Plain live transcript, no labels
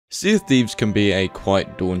Sea of Thieves can be a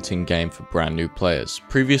quite daunting game for brand new players.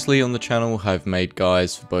 Previously on the channel I've made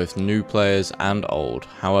guides for both new players and old.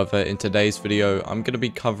 However, in today's video I'm going to be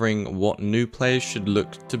covering what new players should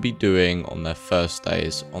look to be doing on their first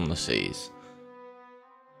days on the seas.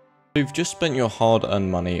 You've just spent your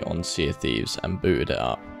hard-earned money on Sea of Thieves and booted it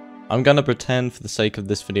up. I'm going to pretend for the sake of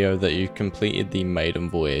this video that you've completed the maiden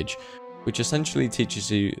voyage, which essentially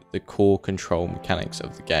teaches you the core control mechanics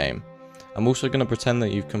of the game. I'm also going to pretend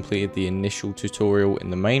that you've completed the initial tutorial in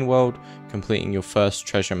the main world, completing your first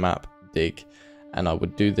treasure map, Dig, and I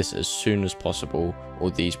would do this as soon as possible or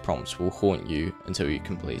these prompts will haunt you until you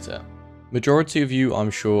complete it. Majority of you, I'm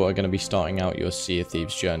sure, are going to be starting out your Sea of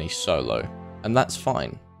Thieves journey solo, and that's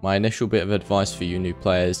fine. My initial bit of advice for you new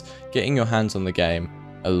players getting your hands on the game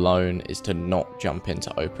alone is to not jump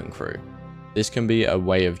into open crew. This can be a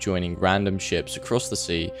way of joining random ships across the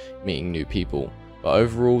sea, meeting new people. But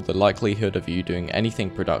overall, the likelihood of you doing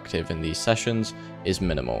anything productive in these sessions is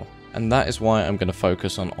minimal, and that is why I'm going to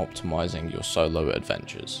focus on optimizing your solo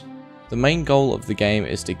adventures. The main goal of the game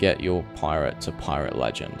is to get your pirate to pirate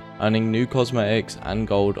legend, earning new cosmetics and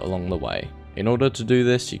gold along the way. In order to do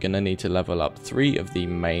this, you're going to need to level up 3 of the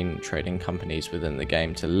main trading companies within the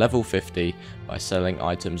game to level 50 by selling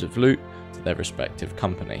items of loot to their respective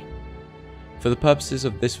company. For the purposes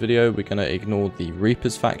of this video, we're going to ignore the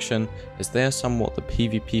Reapers faction, as they are somewhat the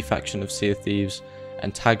PvP faction of Sea of Thieves,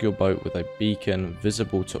 and tag your boat with a beacon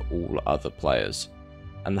visible to all other players.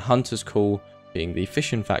 And the Hunter's Call, being the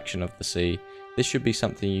fishing faction of the sea, this should be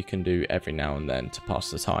something you can do every now and then to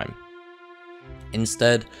pass the time.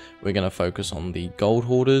 Instead, we're going to focus on the Gold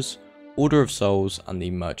Hoarders, Order of Souls, and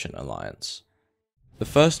the Merchant Alliance. The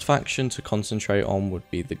first faction to concentrate on would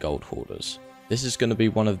be the Gold Hoarders. This is going to be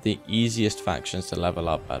one of the easiest factions to level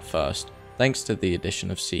up at first, thanks to the addition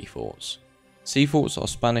of sea forts. Sea forts are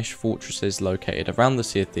Spanish fortresses located around the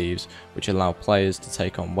Sea of Thieves, which allow players to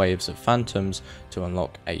take on waves of phantoms to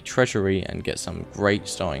unlock a treasury and get some great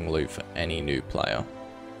starting loot for any new player.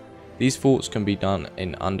 These forts can be done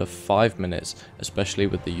in under 5 minutes, especially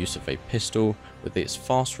with the use of a pistol with its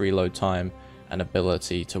fast reload time and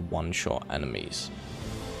ability to one-shot enemies.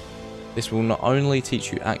 This will not only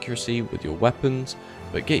teach you accuracy with your weapons,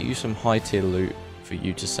 but get you some high tier loot for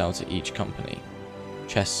you to sell to each company.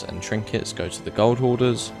 Chests and trinkets go to the Gold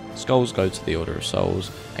Hoarders, skulls go to the Order of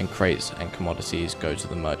Souls, and crates and commodities go to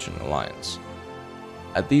the Merchant Alliance.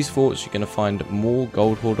 At these forts you're going to find more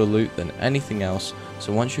Gold Hoarder loot than anything else,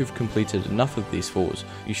 so once you've completed enough of these forts,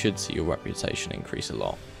 you should see your reputation increase a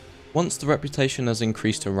lot. Once the reputation has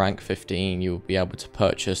increased to rank 15, you will be able to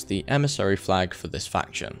purchase the Emissary flag for this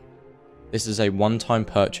faction. This is a one-time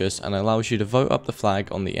purchase and allows you to vote up the flag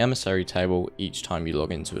on the Emissary table each time you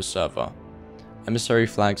log into a server. Emissary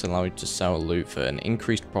flags allow you to sell loot for an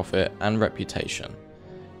increased profit and reputation.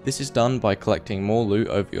 This is done by collecting more loot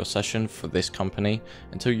over your session for this company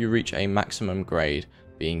until you reach a maximum grade,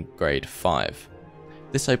 being grade 5.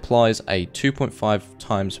 This applies a 2.5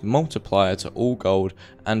 times multiplier to all gold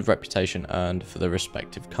and reputation earned for the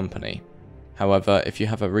respective company. However, if you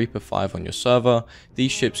have a Reaper 5 on your server,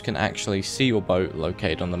 these ships can actually see your boat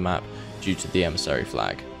located on the map due to the Emissary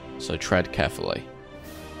flag, so tread carefully.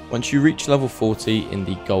 Once you reach level 40 in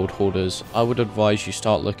the Gold Hoarders, I would advise you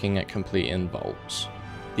start looking at completing vaults.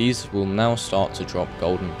 These will now start to drop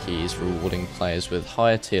golden keys, rewarding players with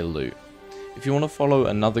higher tier loot. If you want to follow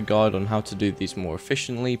another guide on how to do these more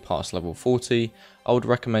efficiently past level 40, I would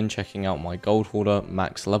recommend checking out my Gold Hoarder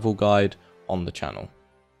max level guide on the channel.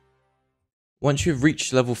 Once you've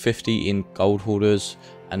reached level 50 in Gold Hoarders,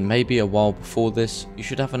 and maybe a while before this, you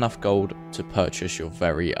should have enough gold to purchase your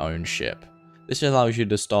very own ship. This allows you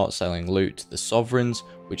to start selling loot to the Sovereigns,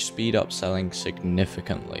 which speed up selling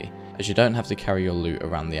significantly, as you don't have to carry your loot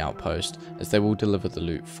around the outpost, as they will deliver the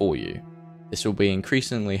loot for you. This will be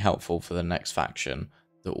increasingly helpful for the next faction,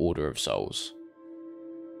 the Order of Souls.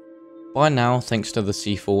 By now, thanks to the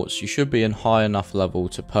sea forts, you should be in high enough level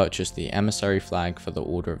to purchase the Emissary flag for the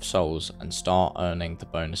Order of Souls and start earning the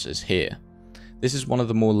bonuses here. This is one of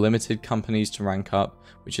the more limited companies to rank up,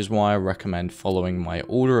 which is why I recommend following my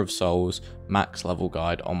Order of Souls max level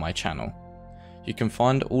guide on my channel. You can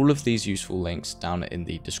find all of these useful links down in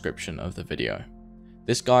the description of the video.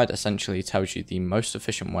 This guide essentially tells you the most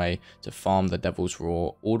efficient way to farm the Devil's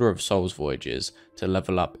Roar Order of Souls voyages to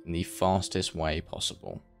level up in the fastest way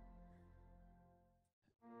possible.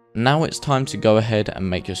 Now it's time to go ahead and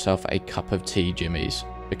make yourself a cup of tea, Jimmies,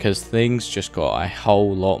 because things just got a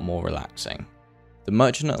whole lot more relaxing. The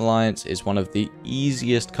Merchant Alliance is one of the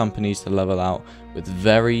easiest companies to level out with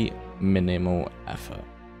very minimal effort.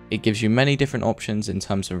 It gives you many different options in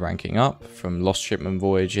terms of ranking up, from lost shipment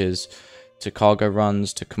voyages to cargo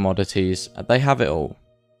runs, to commodities, they have it all.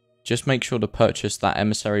 Just make sure to purchase that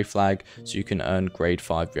emissary flag so you can earn grade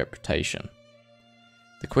 5 reputation.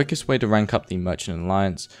 The quickest way to rank up the Merchant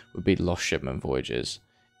Alliance would be Lost Shipment Voyages.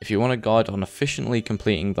 If you want a guide on efficiently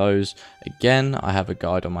completing those, again I have a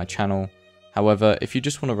guide on my channel. However, if you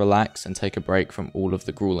just want to relax and take a break from all of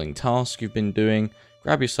the grueling tasks you've been doing,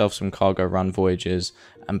 grab yourself some cargo run voyages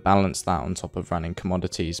and balance that on top of running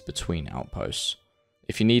commodities between outposts.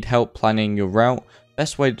 If you need help planning your route,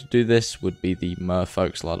 best way to do this would be the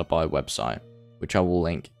Merfolk's Lullaby website, which I will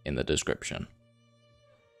link in the description.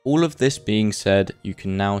 All of this being said, you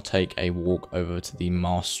can now take a walk over to the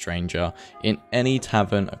Masked Stranger in any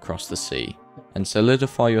tavern across the sea, and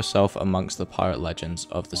solidify yourself amongst the pirate legends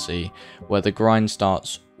of the sea, where the grind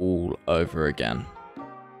starts all over again.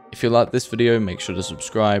 If you like this video, make sure to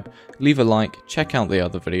subscribe, leave a like, check out the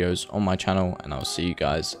other videos on my channel, and I'll see you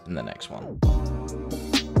guys in the next one.